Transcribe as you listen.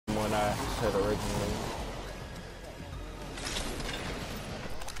when I said originally.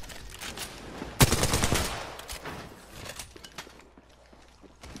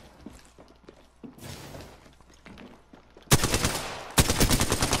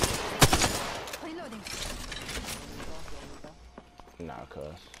 Nah, cuz.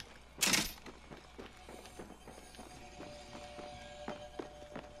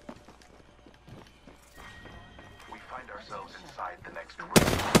 We find ourselves inside the next ring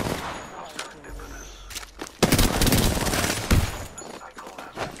of serendipitous. The cycle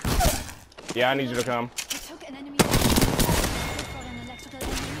has begun. Yeah, I need you to come. We took an enemy. For an electrical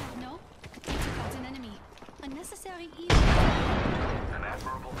engineer, no? We took out an enemy. Unnecessary evil. An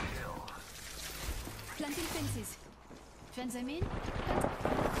admirable kill. Planting fences. Fence I'm in. Getting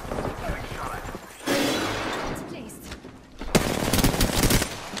shot at. Fence placed.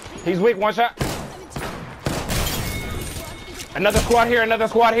 He's weak, one shot. Another squad here, another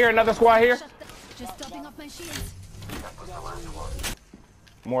squad here, another squad here. Just topping off my shields. That was the last one.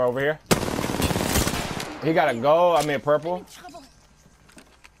 More over here. He got a gold, I mean purple. Trouble.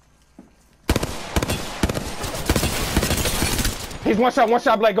 He's one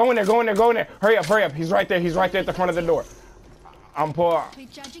shot, Blake. Go in there, go in there, go in there. Hurry up, hurry up. He's right there at the front of the door. I'm poor.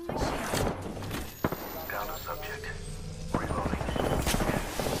 Recharging my shield. Down to subject. Reloading.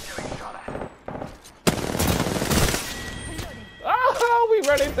 Getting shot at. Reloading. Oh, we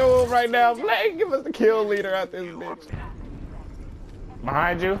running through him right now. Blake, give us the kill leader out this bitch.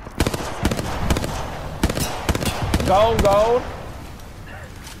 Behind you. Gold, gold.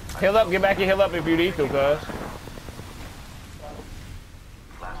 Heal up, get back and heal up if you need to, cuz.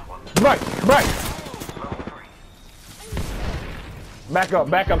 Last one. Right. Level 3. Back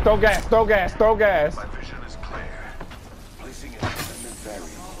up, throw gas. My vision is clear. Placing an independent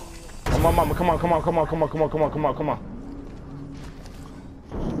variable. Come on, mama, come on.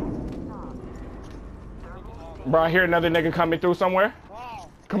 Bro, I hear another nigga coming through somewhere.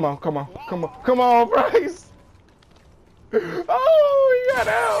 Come on, Bryce. Oh, he got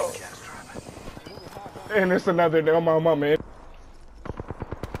out. Gas trap. And it's another, oh my mama.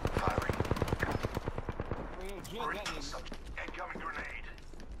 Firing. Breaking the subject. Incoming grenade.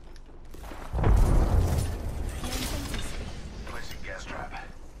 Placing gas trap.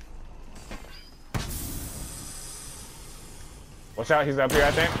 Watch out, he's up here,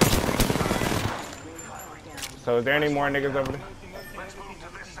 I think. So is there any more niggas over there? Let's move to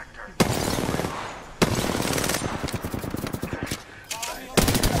this sector.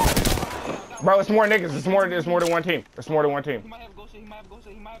 Bro, it's more niggas. It's more than one team. He might have ghost shit.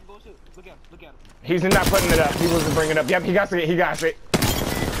 Look at him. He's not putting it up. He wasn't bringing it up. Yep, he got it.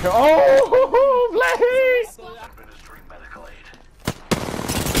 Oh, Blake! Administering medical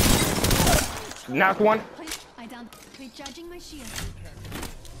aid. Knocked one. I down. Recharging my shield.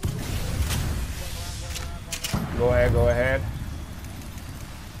 Go ahead.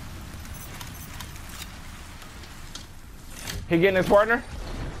 He getting his partner?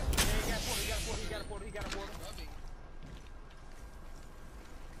 He got a portal.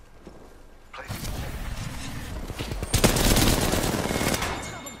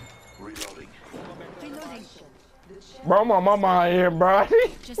 Reloading. Reloading. Bro, my mama out here, bro. They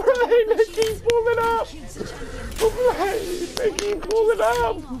keep pulling up. Kills the champion. They keep pulling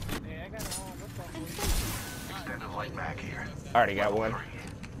up. Extended light mag here. Already got one.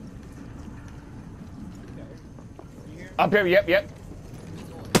 Up here, yep.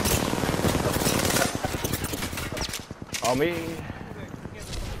 On me.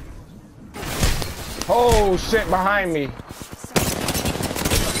 Oh shit, behind me.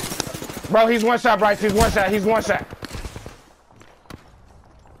 Bro, he's one shot, Bryce. He's one shot.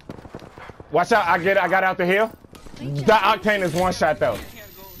 Watch out, I got out the hill. That Octane is one shot though.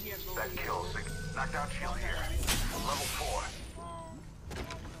 That kills. Knocked out shield here. Level 4.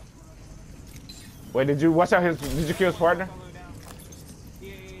 Wait, did you watch out did you kill his partner?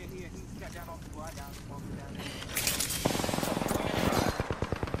 Yeah. He got down off the wall. I got him.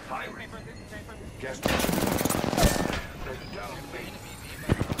 Firing. Gas trap.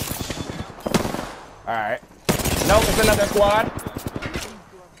 Alright. Nope, it's another squad.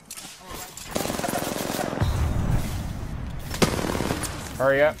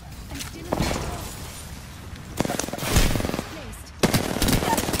 Hurry up.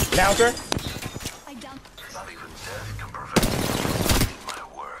 Downser. I down. Not even death can prevent my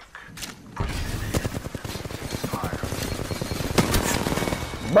work. Fire.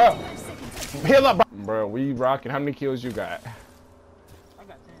 Bro. Heal up, bro. We rocking. How many kills you got? I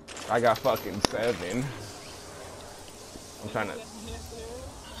got 10. I got fucking 7. I'm trying to.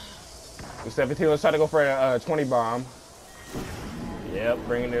 17. Let's try to go for a 20 bomb. Yep,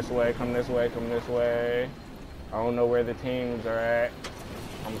 bring it this way. Come this way. Come this way. I don't know where the teams are at.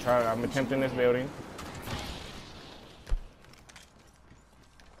 I'm attempting this building.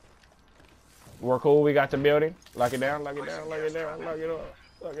 We're cool. We got the building. Lock it down. Lock it down. Lock it down. Lock it up.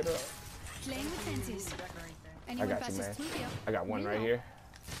 Lock it up. Playing with fences. I Anyone got you, passes man. through here. I got one you right know. here.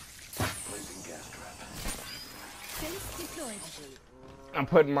 Placing gas trap. Fence deployed. I'm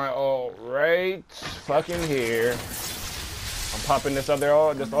putting my ult right fucking here. I'm popping this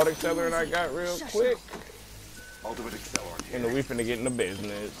auto accelerator I got real quick. Ultimate accelerant And here. we finna get in the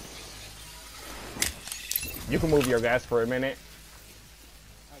business. You can move your gas for a minute.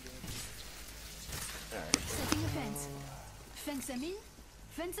 Setting a fence. Fence them in.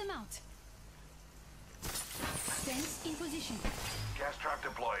 Fence them out. Fence in position. Gas trap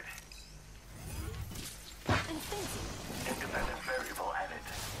deployed. And fencing. Independent variable added.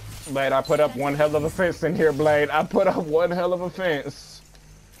 Blade, I put up one hell of a fence in here, Blade. I put up one hell of a fence.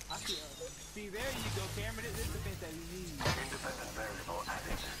 I see, see, there you go, Cameron. This is the fence that we need. Independent variable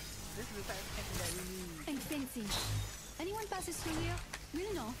added. This is the type of fence that we need. And fencing. Anyone passes through here?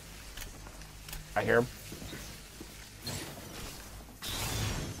 We'll know. I hear him.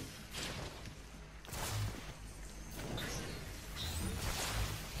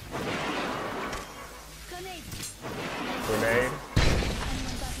 Grenade. Grenade. Anyone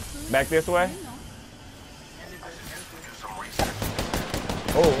passes through? Back this way. We'll know. Do some research.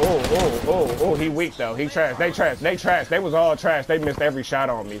 Oh, he weak though. He trash. They trash. They trash. They was all trash. They missed every shot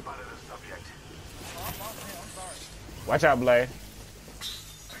on me. Spotted a subject. Watch out, Blade.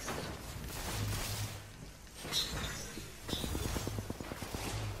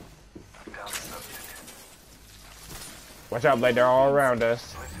 Down subject. Watch out, Blade. They're all around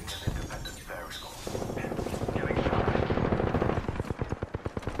us. Placing an independent variable. Getting shot.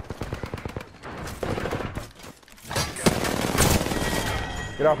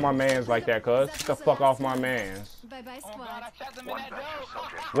 Get off my mans like that, cuz. Get the fuck off my mans. Bye-bye, Oh, God, squad. I shot them in One that vector door.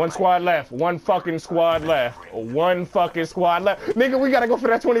 subject. One squad left. One fucking squad left. One fucking squad left. Nigga, we gotta go for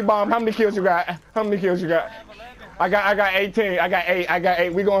that 20 bomb. How many kills you got? How many kills you got? I got 18. I got 8. I got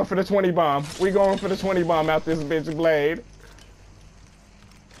 8. We going for the 20 bomb. We going for the 20 bomb out this bitch, Blade.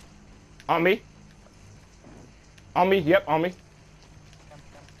 On me. On me. Yep, on me.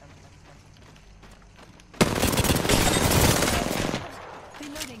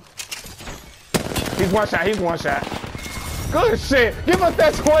 Reloading. He's one shot. He's one shot. Good shit. Give us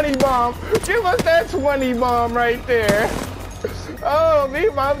that 20 bomb. Give us that 20 bomb right there. Oh, me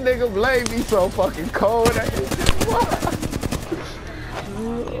and my nigga Blade be so fucking cold.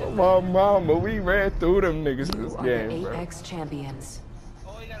 My mama, we ran through them niggas You this are game, the bro. Apex champions.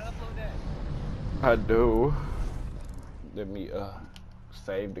 Oh, you gotta upload that. I do. Let me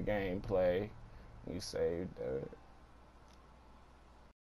save the gameplay. We saved